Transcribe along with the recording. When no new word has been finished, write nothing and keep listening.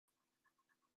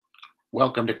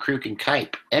Welcome to Kruk and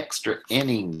Kuip Extra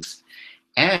Innings.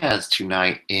 As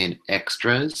tonight in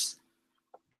extras,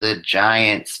 the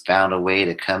Giants found a way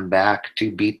to come back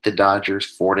to beat the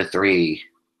Dodgers 4-3.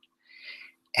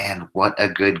 And what a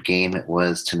good game it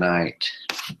was tonight.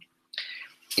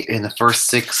 In the first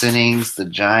 6 innings, the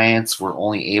Giants were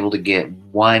only able to get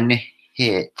one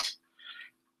hit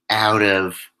out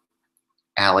of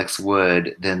Alex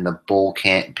Wood. Then the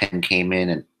bullpen came in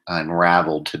and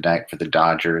unraveled tonight for the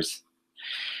Dodgers.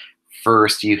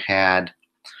 First, you had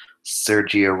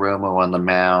Sergio Romo on the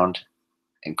mound,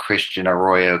 and Christian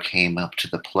Arroyo came up to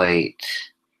the plate.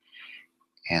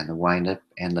 And the windup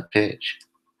and the pitch.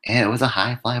 And it was a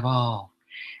high fly ball.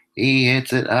 He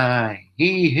hits it high.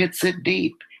 He hits it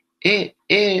deep. It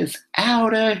is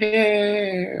out of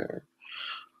here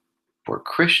for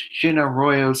Christian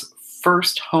Arroyo's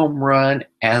first home run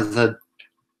in the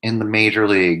major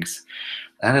leagues.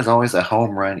 That is always a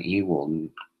home run you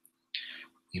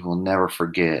will never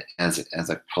forget as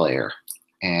a player.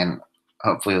 And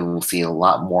hopefully we'll see a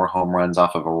lot more home runs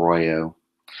off of Arroyo.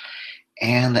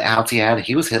 And the outs he had,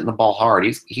 he was hitting the ball hard.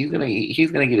 He's gonna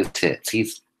get his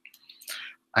hits.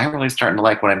 I'm really starting to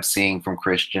like what I'm seeing from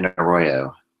Christian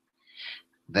Arroyo.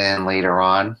 Then later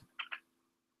on,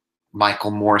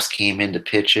 Michael Morse came in to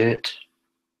pitch it,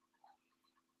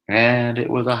 and it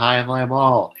was a high fly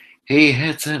ball. He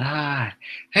hits it high.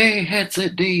 He hits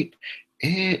it deep.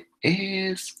 It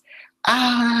is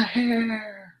out of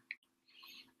here.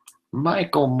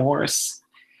 Michael Morse,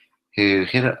 who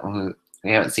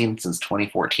we haven't seen since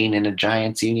 2014 in a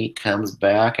Giants uni, comes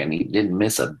back, and he didn't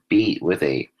miss a beat with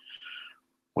a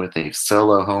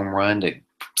solo home run to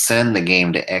send the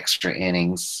game to extra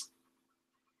innings.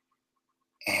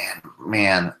 And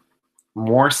man,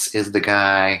 Morse is the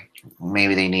guy.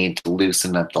 Maybe they need to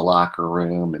loosen up the locker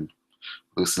room and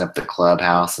loosen up the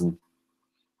clubhouse and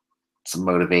some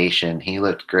motivation. He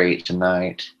looked great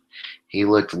tonight. He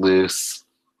looked loose.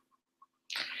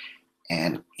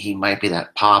 And he might be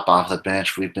that pop off the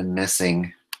bench we've been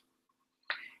missing.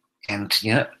 And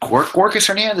Gorkas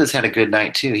Hernandez had a good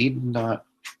night too. He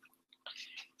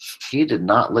did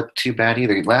not look too bad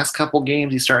either. The last couple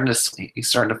games he's starting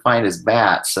to find his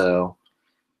bat. So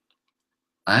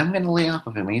I'm going to lay off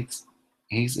of him.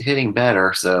 He's hitting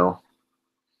better. So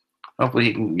hopefully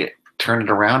he can turn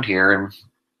it around here and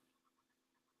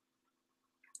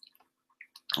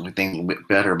everything a little bit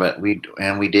better. But we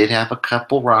did have a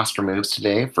couple roster moves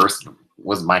today. First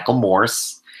was Michael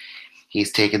Morse.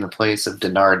 He's taken the place of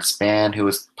Denard Span, who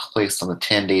was placed on the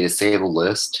 10-day disabled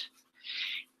list.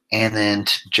 And then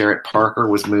Jarrett Parker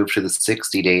was moved to the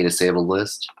 60-day disabled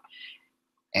list.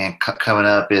 And coming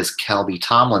up is Kelby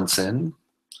Tomlinson.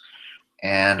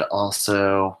 And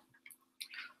also,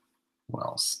 who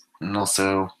else? And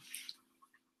also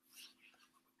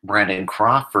Brandon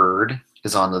Crawford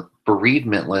is on the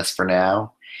bereavement list for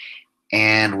now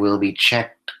and will be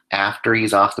checked after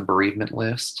he's off the bereavement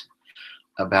list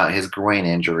about his groin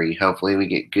injury. Hopefully we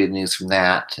get good news from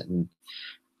that, and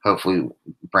hopefully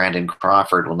Brandon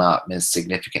Crawford will not miss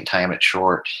significant time at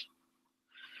short.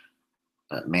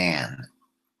 But man,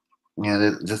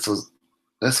 this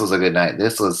was a good night.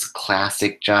 This was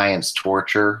classic Giants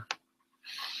torture.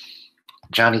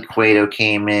 Johnny Cueto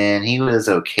came in. He was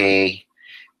okay.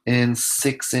 In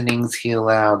 6 innings, he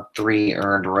allowed 3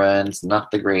 earned runs. Not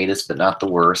the greatest, but not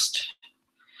the worst.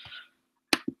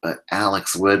 But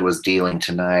Alex Wood was dealing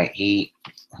tonight. He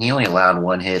only allowed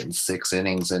 1 hit in 6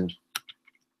 innings, and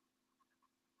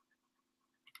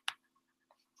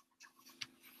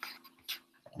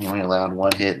he only allowed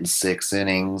 1 hit in 6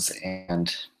 innings,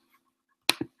 and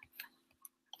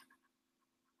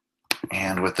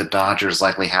with the Dodgers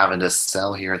likely having to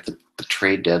sell here at the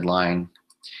trade deadline,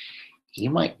 he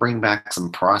might bring back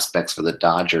some prospects for the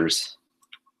Dodgers,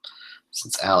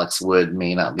 since Alex Wood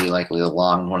may not be likely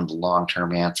one of the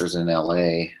long-term answers in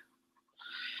LA.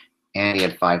 And he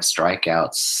had 5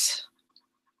 strikeouts.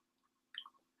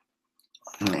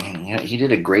 He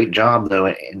did a great job though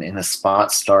in a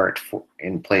spot start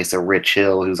in place of Rich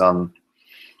Hill, who's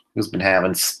been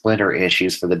having splinter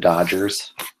issues for the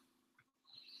Dodgers.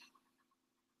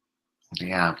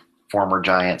 Yeah. Former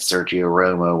Giant Sergio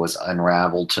Romo was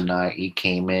unraveled tonight. He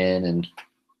came in and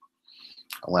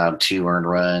allowed 2 earned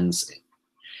runs.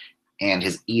 And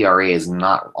his ERA is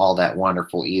not all that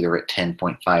wonderful either at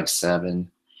 10.57.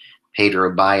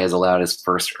 Pedro Baez allowed his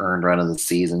first earned run of the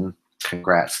season.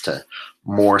 Congrats to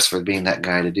Morse for being that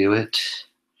guy to do it.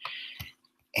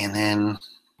 And then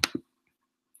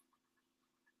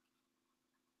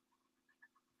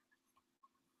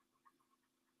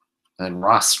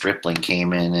Ross Stripling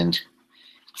came in, and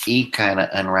he kind of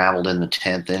unraveled in the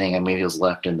 10th inning. I mean, he was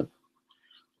left in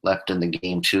left in the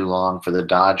game too long for the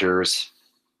Dodgers.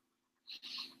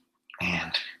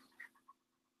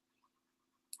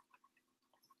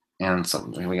 And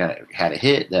something we had a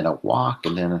hit, then a walk,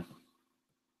 and then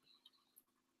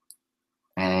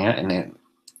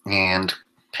and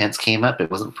Pence came up. It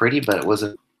wasn't pretty, but it was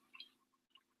a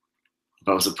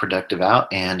productive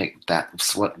out, and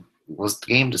that's what was the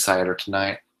game decider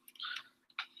tonight.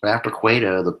 But after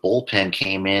Cueto, the bullpen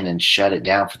came in and shut it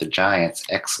down for the Giants.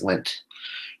 Excellent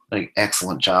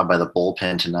job by the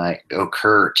bullpen tonight.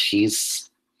 Kurt, he's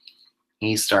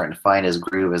starting to find his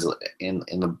groove as in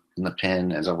the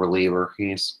pen as a reliever.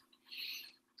 He's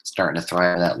starting to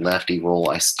thrive in that lefty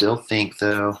role. I still think,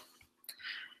 though,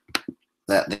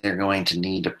 that they're going to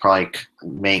need to probably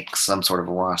make some sort of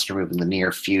a roster move in the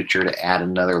near future to add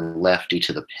another lefty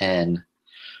to the pen.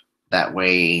 That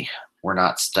way, we're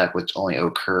not stuck with only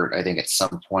Kurt. I think at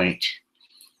some point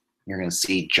you're going to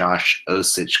see Josh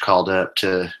Osich called up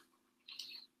to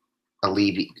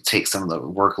take some of the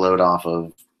workload off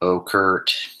of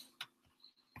Kurt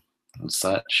and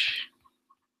such.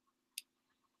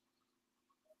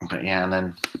 But yeah, and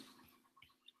then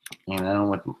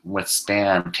with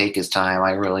Span, take his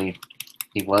time.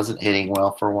 He wasn't hitting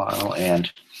well for a while,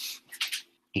 and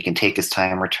he can take his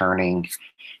time returning.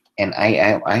 And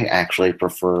I actually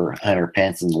prefer Hunter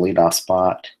Pence in the leadoff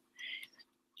spot.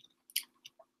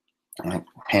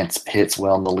 Pence hits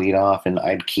well in the leadoff, and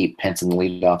I'd keep Pence in the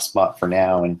leadoff spot for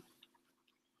now.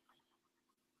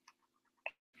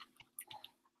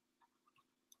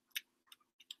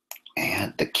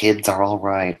 And the kids are all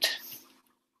right.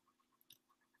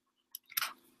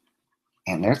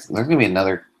 And there's going to be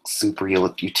another super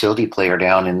utility player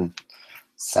down in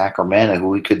Sacramento who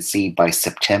we could see by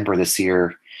September this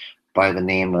year by the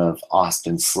name of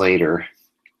Austin Slater.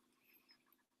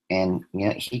 And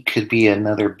he could be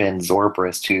another Ben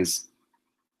Zobrist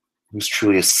who's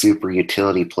truly a super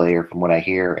utility player from what I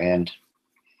hear. And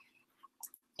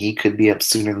he could be up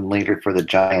sooner than later for the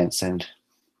Giants, and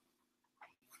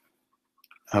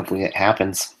hopefully it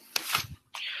happens.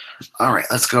 All right,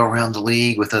 let's go around the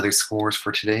league with other scores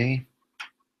for today.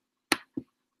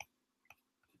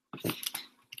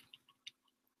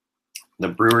 The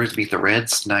Brewers beat the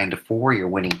Reds 9-4. Your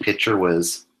winning pitcher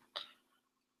was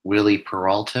Willie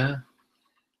Peralta.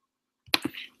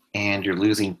 And your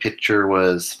losing pitcher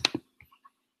was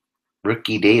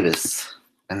Rookie Davis.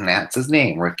 And that's his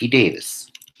name, Rookie Davis.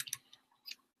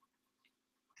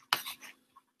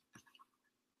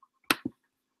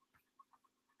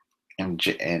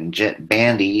 And Jet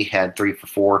Bandy had 3 for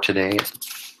 4 today.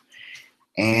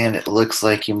 And it looks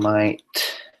like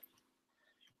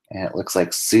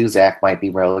Suzak might be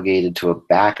relegated to a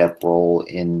backup role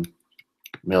in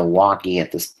Milwaukee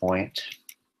at this point.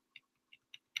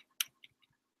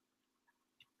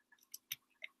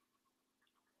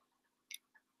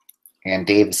 And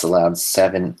Davis allowed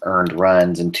 7 earned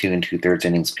runs in 2 2/3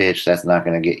 innings pitched. That's not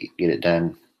going to get it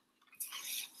done.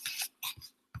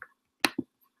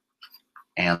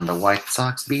 And the White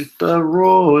Sox beat the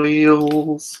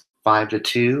Royals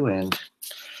 5-2, and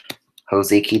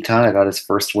Jose Quintana got his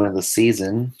first win of the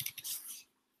season.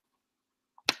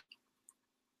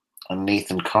 And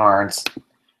Nathan Carnes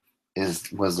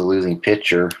was the losing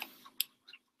pitcher.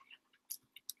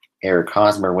 Eric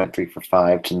Hosmer went 3 for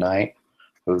 5 tonight.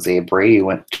 Jose Abreu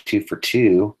went 2 for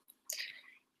 2.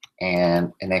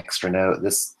 And an extra note: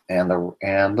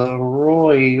 the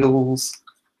Royals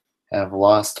have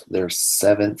lost their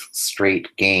 7th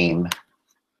straight game.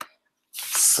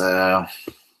 So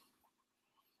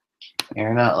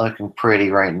they're not looking pretty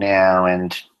right now,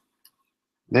 and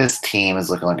this team is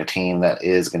looking like a team that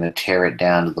is going to tear it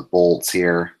down to the bolts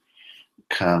here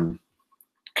come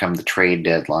the trade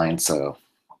deadline. So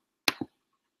a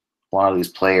lot of these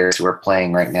players who are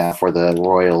playing right now for the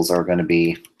Royals are going to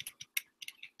be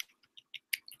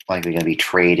likely going to be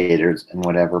traded and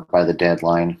whatever by the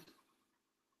deadline.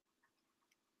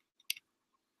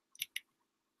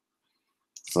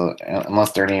 So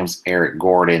unless their name's Eric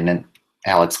Gordon and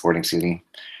Alex Gordon, excuse me,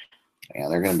 yeah,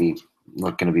 they're going to be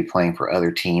looking to be playing for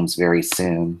other teams very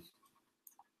soon.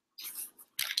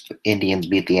 The Indians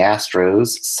beat the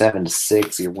Astros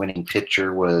 7-6. Your winning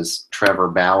pitcher was Trevor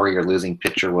Bauer. Your losing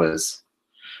pitcher was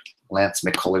Lance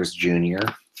McCullers Jr.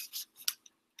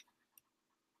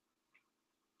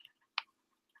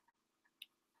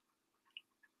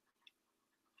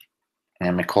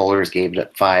 And McCullers gave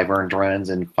up 5 earned runs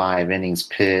in 5 innings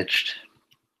pitched.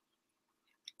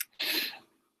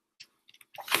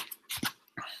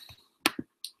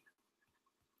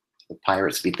 The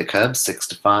Pirates beat the Cubs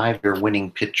 6-5. Your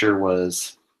winning pitcher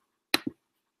was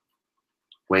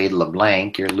Wade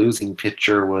LeBlanc. Your losing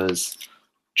pitcher was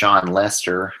John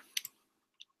Lester.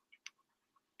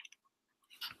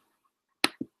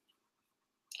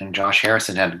 And Josh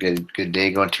Harrison had a good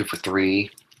day, going 2 for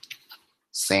 3.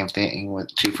 Same thing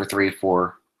with 2 for 3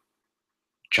 for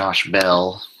Josh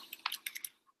Bell.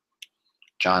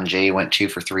 John Jay went 2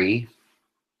 for 3.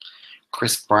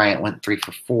 Chris Bryant went 3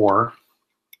 for 4.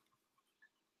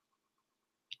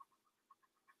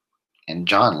 And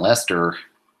John Lester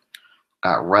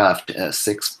got roughed.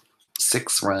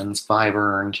 6 runs, 5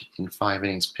 earned in 5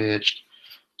 innings pitched.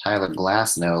 Tyler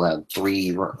Glasnow allowed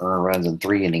 3 earned runs in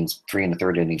 3 innings, 3 and a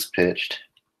third innings pitched.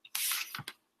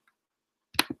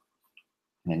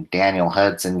 And Daniel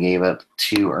Hudson gave up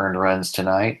 2 earned runs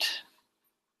tonight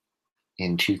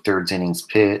in 2/3 innings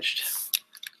pitched.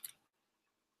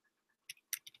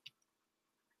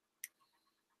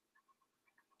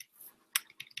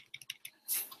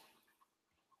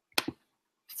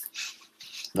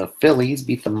 The Phillies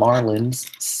beat the Marlins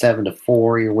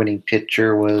 7-4. Your winning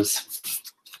pitcher was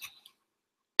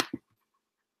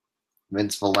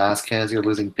Vince Velasquez. Your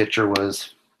losing pitcher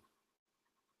was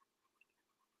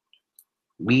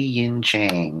Wei-Yin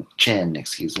Chen,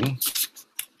 excuse me.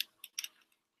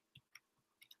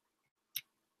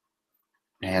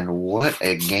 And what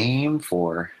a game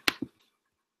for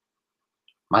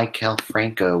Maikel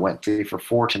Franco. Went 3 for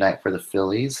 4 tonight for the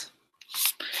Phillies.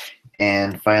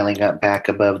 And finally got back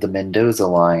above the Mendoza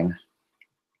line.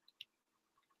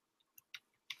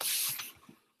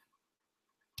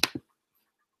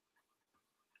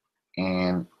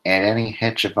 And Anthony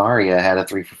Hechavarria had a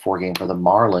 3 for 4 game for the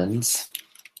Marlins.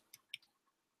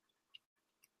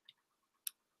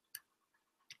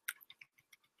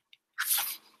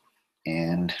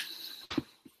 And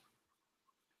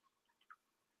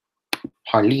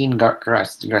Harleen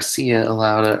Garcia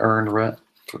allowed a earned run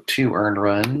for 2 earned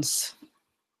runs.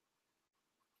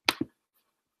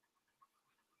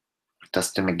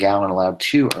 Dustin McGowan allowed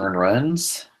 2 earned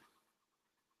runs.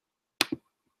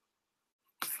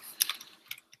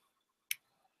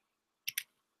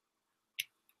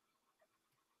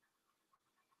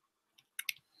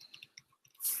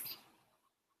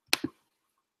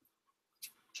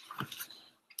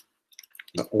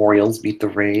 The Orioles beat the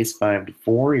Rays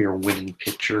 5-4. Your winning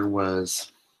pitcher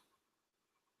was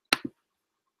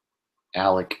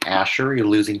Alec Asher. Your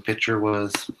losing pitcher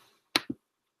was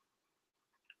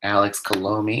Alex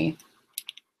Colomi.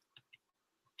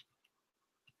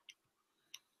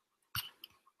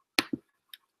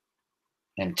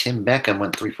 And Tim Beckham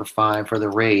went 3 for 5 for the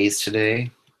Rays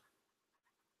today.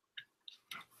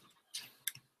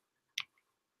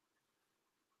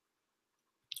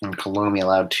 And Colomi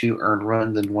allowed 2 earned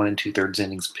runs and 1 2/3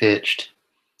 innings pitched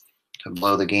to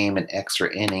blow the game in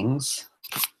extra innings.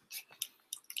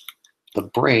 The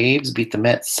Braves beat the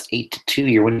Mets 8-2.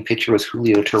 Your winning pitcher was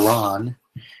Julio Teheran.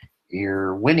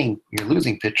 Your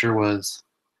losing pitcher was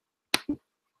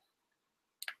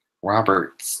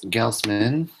Robert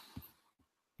Gelsman.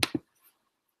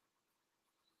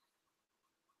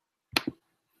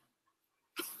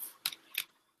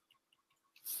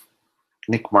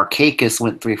 Nick Markakis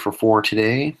went 3 for 4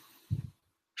 today.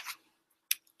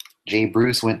 Jay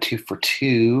Bruce went 2 for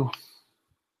 2.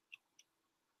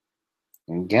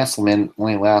 And Gesselman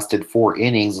only lasted 4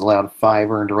 innings, allowed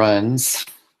 5 earned runs.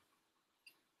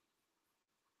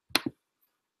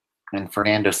 And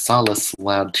Fernando Salas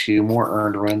allowed 2 more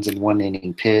earned runs in 1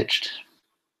 inning pitched.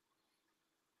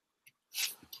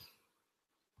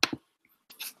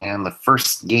 And the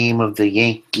first game of the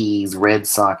Yankees-Red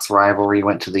Sox rivalry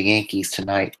went to the Yankees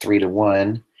tonight,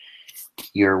 3-1.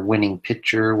 Your winning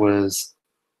pitcher was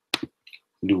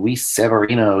Luis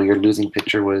Severino. Your losing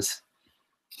pitcher was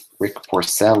Rick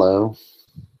Porcello.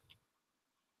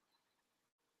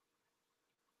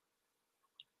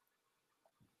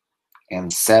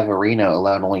 And Severino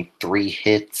allowed only 3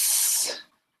 hits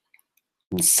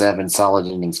and 7 solid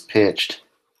innings pitched.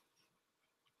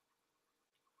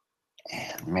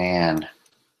 And man,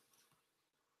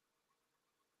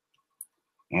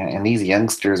 and these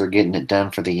youngsters are getting it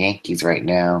done for the Yankees right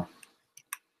now.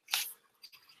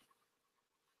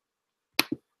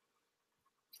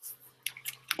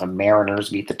 The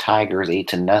Mariners beat the Tigers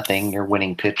 8-0. Your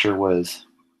winning pitcher was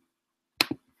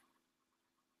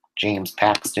James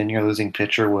Paxton. Your losing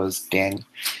pitcher was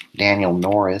Daniel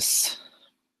Norris.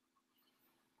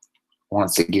 Juan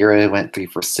Segura went 3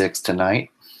 for 6 tonight.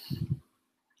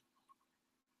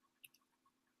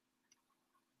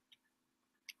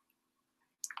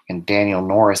 And Daniel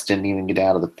Norris didn't even get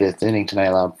out of the 5th inning tonight,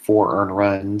 allowed 4 earned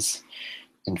runs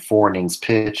in 4 innings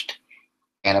pitched.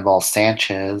 Anibal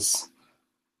Sanchez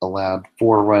allowed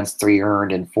 4 runs, 3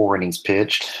 earned in 4 innings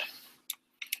pitched.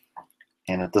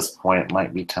 And at this point, it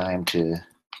might be time to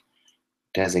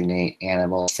Designate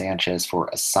Anibal Sanchez for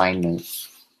assignment.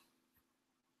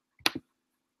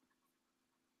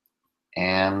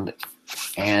 And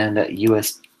at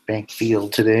U.S. Bank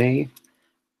Field today,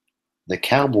 the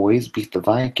Cowboys beat the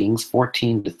Vikings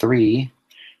 14-3.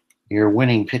 Your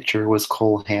winning pitcher was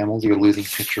Cole Hamels. Your losing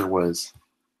pitcher was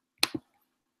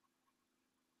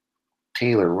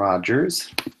Taylor Rogers.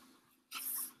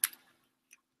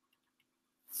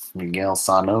 Miguel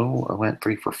Sano went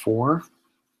 3 for 4.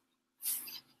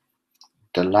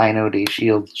 Delino De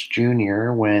Shields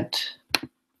Jr. went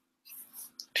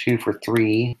 2 for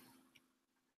 3.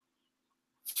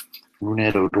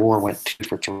 Rougned Odor went 2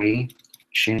 for 3.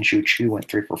 Shin-Soo Choo went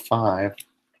 3 for 5.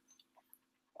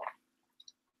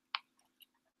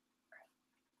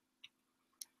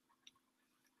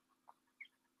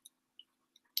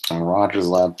 And Rogers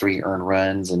allowed 3 earned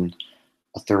runs and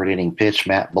a third inning pitch.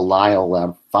 Matt Belisle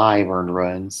allowed 5 earned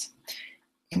runs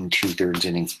in 2/3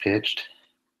 innings pitched.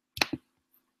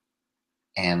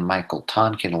 And Michael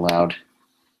Tonkin allowed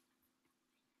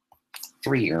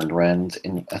 3 earned runs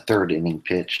in a third inning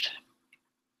pitched.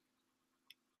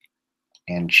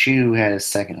 And Choo had his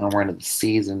second home run of the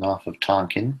season off of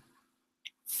Tonkin.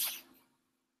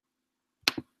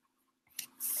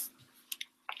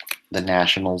 The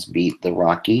Nationals beat the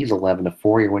Rockies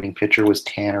 11-4. Your winning pitcher was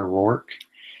Tanner Rourke.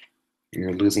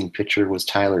 Your losing pitcher was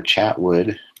Tyler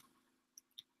Chatwood.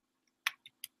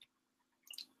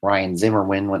 Ryan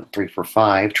Zimmerman went 3 for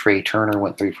 5. Trey Turner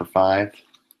went 3 for 5.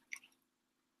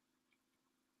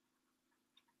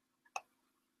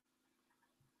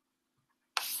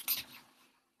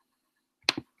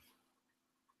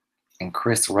 And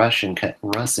Chris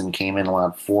Russin came in and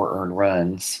allowed 4 earned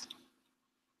runs.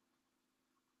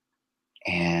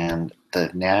 And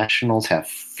the Nationals have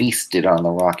feasted on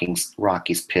the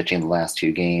Rockies pitching the last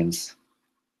 2 games.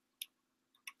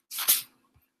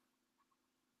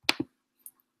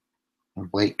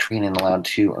 Blake Treinen allowed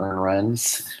 2 earned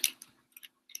runs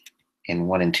in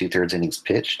 1 2/3 innings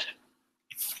pitched.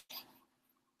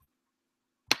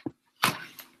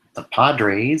 The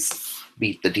Padres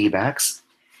beat the D-backs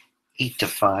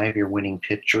 8-5. Your winning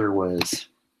pitcher was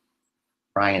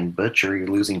Ryan Butcher. Your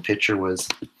losing pitcher was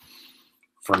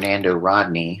Fernando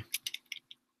Rodney.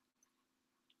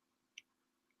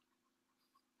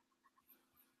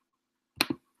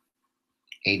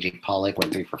 A.J. Pollock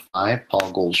went 3 for 5.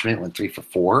 Paul Goldschmidt went 3 for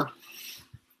 4.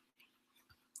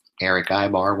 Eric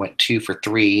Ibar went 2 for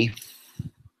 3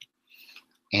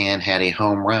 and had a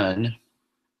home run.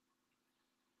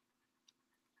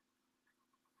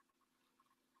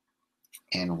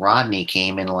 And Rodney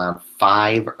came in and allowed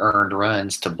 5 earned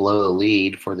runs to blow the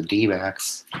lead for the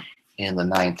D-backs in the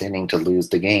 9th inning to lose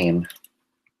the game.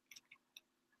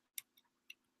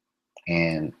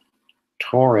 And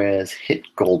Torres hit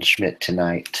Goldschmidt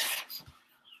tonight.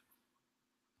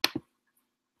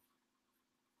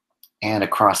 And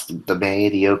across the bay,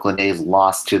 the Oakland A's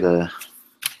lost to the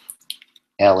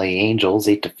LA Angels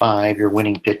 8-5. Your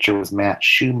winning pitcher was Matt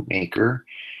Shoemaker.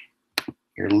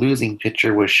 Your losing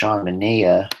pitcher was Sean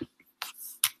Manaea.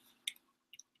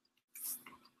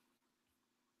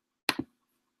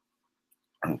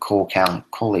 And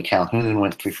Coley Calhoun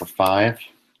went 3 for 5.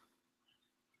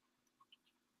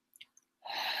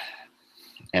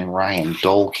 And Ryan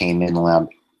Dole came in and allowed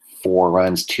 4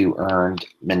 runs, 2 earned.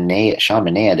 Sean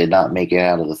Manaea did not make it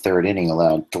out of the 3rd inning,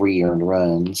 allowed 3 earned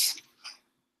runs.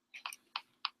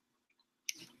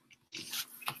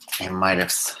 And might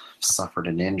have suffered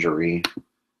an injury.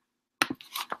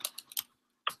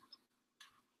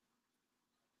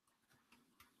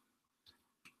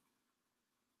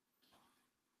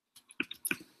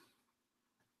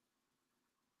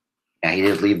 Yeah, he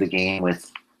did leave the game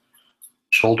with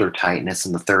shoulder tightness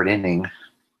in the 3rd inning.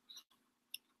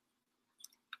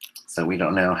 So we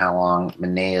don't know how long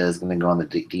Manaea is going to go on the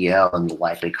DL, and the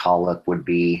likely call-up would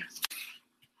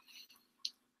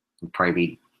probably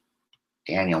be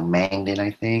Daniel Mangden,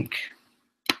 I think.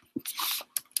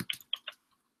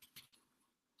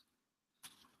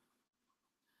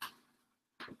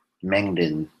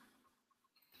 Mangden.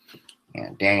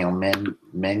 Yeah, Daniel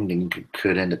Mangden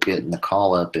could end up getting the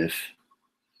call-up if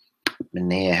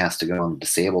Manaea has to go on the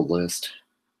disabled list.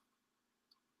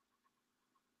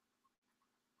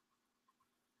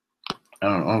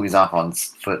 Oh, he's off on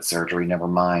foot surgery. Never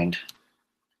mind.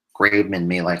 Graveman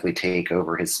may likely take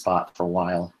over his spot for a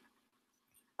while.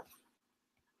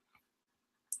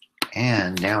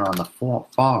 And down on the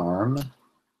farm,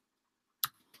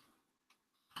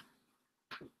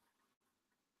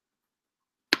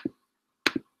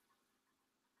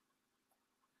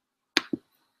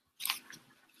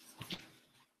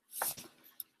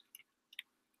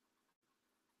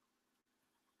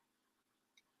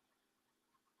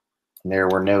 There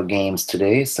were no games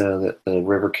today, so that the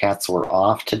River Cats were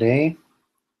off today.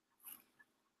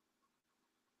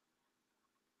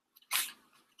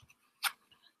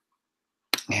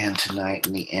 And tonight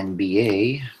in the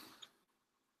NBA,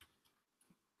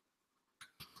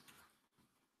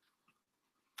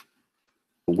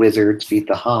 the Wizards beat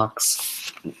the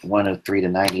Hawks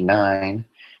 103-99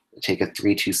 to take a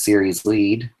 3-2 series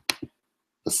lead.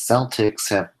 The Celtics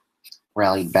have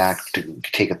rallied back to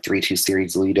take a 3-2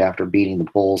 series lead after beating the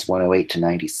Bulls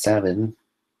 108-97.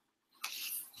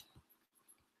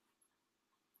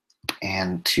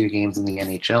 And 2 games in the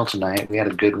NHL tonight. We had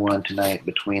a good one tonight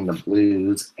between the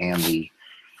Blues and the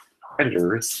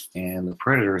Predators, and the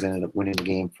Predators ended up winning the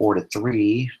game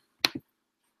 4-3.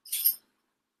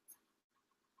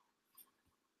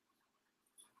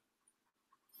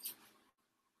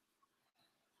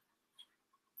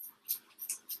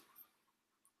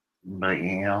 But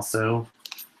also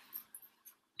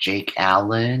Jake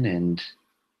Allen and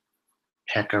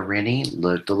Pekka Rinne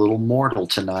looked a little mortal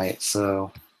tonight,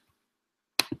 so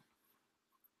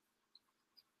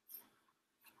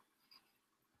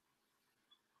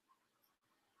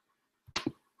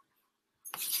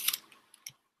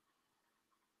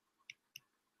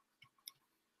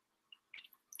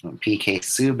PK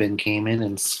Subban came in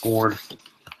and scored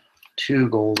 2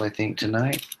 goals, I think,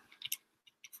 tonight.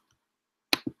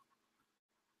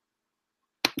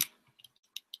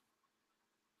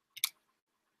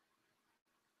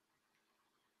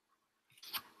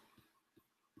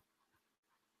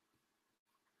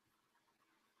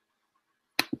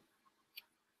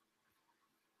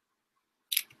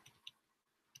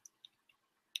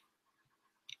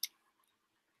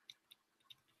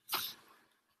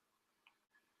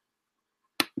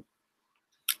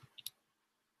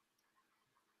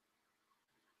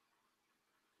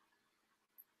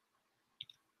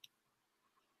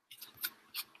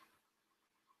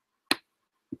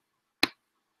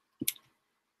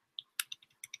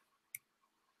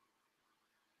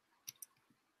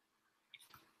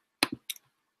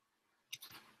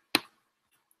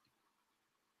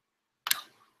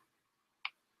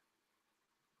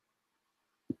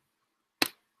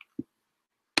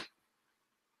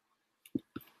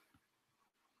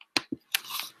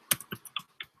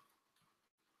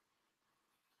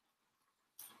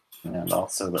 And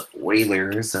also the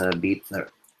Oilers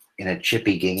in a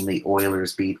chippy game. The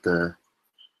Oilers beat the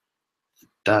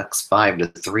Ducks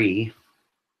 5-3.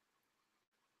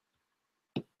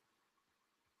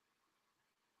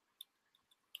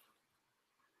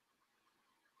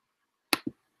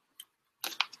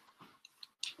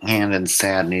 And in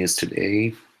sad news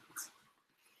today,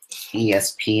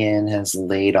 ESPN has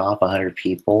laid off 100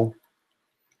 people,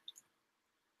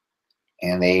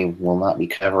 and they will not be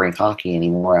covering hockey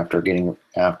anymore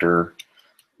after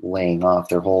laying off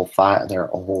their whole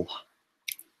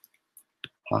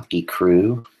hockey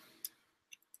crew.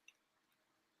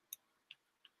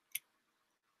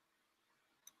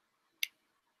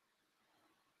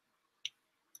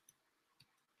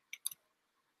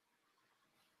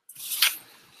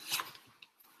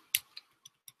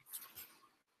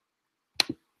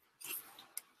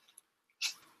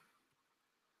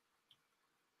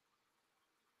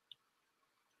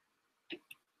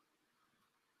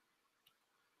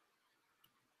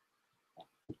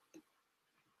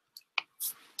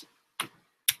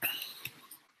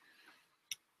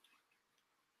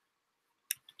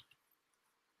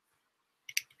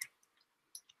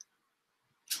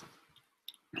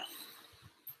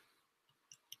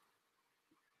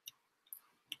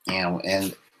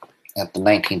 And at the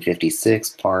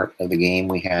 1956 part of the game,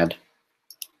 we had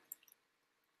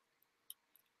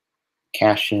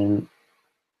Cashin,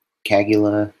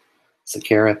 Kagula,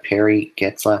 Sakara, Perry,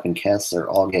 Getzlaff, and Kessler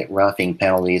all get roughing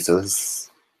penalties. So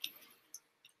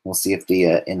we'll see if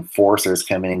the enforcers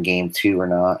come in game 2 or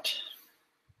not.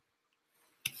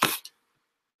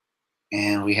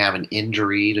 And we have an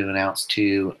injury to announce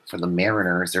too for the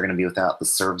Mariners. They're going to be without the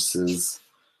services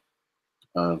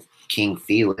of King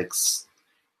Felix.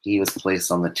 He was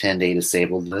placed on the 10-day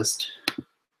disabled list.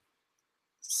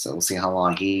 So we'll see how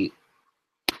long he...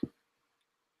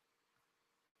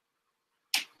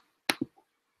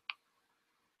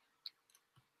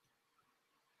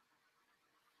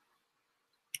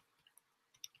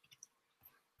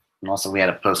 And also we had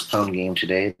a postponed game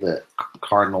today. The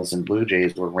Cardinals and Blue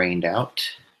Jays were rained out.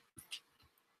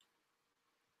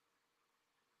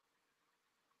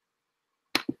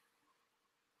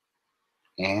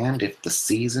 And if the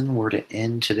season were to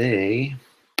end today,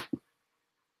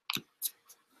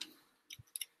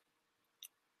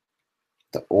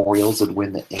 the Orioles would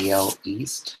win the AL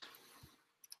East.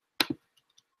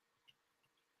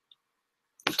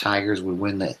 Tigers would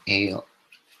win the AL.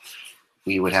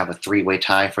 We would have a three-way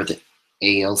tie for the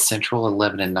AL Central,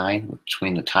 11-9,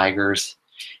 between the Tigers,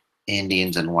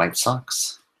 Indians, and White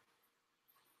Sox.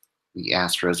 The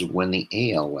Astros would win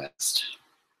the AL West.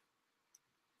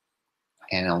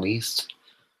 NL East.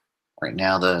 Right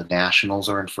now, the Nationals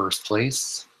are in first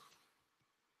place.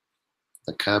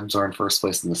 The Cubs are in first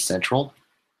place in the Central.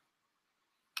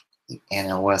 The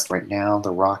NL West right now,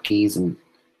 the Rockies and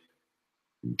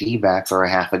D-backs are a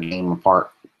half a game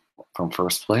apart from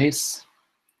first place.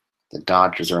 The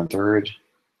Dodgers are in third.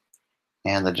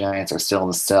 And the Giants are still in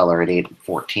the cellar at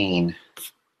 8-14.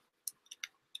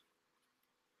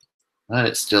 But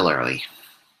it's still early.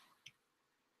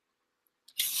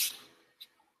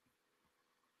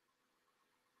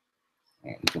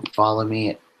 You can follow me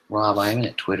at Rob Iman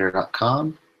at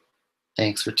twitter.com.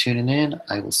 Thanks for tuning in.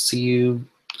 I will see you.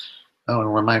 Oh, and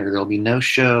a reminder, there will be no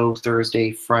show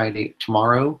Thursday, Friday,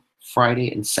 tomorrow,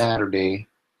 Friday, and Saturday.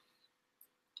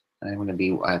 I'm going to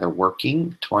be either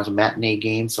working. Tomorrow's a matinee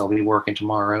game, so I'll be working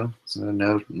tomorrow. So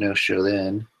no show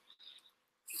then.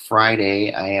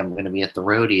 Friday, I am going to be at the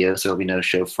rodeo, so there'll be no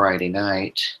show Friday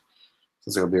night.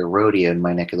 Because there'll be a rodeo in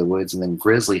my neck of the woods. And then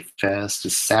Grizzly Fest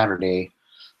is Saturday,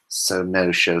 so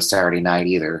no show Saturday night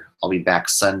either. I'll be back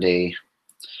Sunday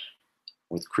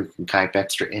with Kruk and Kuip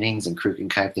Extra Innings and Kruk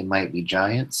and Kuip They Might Be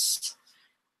Giants.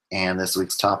 And this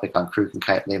week's topic on Kruk and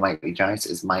Kuip They Might Be Giants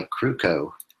is Mike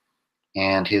Krukow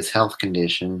and his health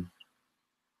condition.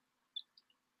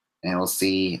 And we'll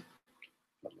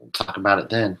talk about it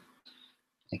then.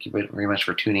 Thank you very much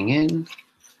for tuning in.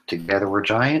 Together we're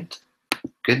Giant.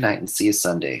 Good night and see you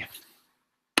Sunday.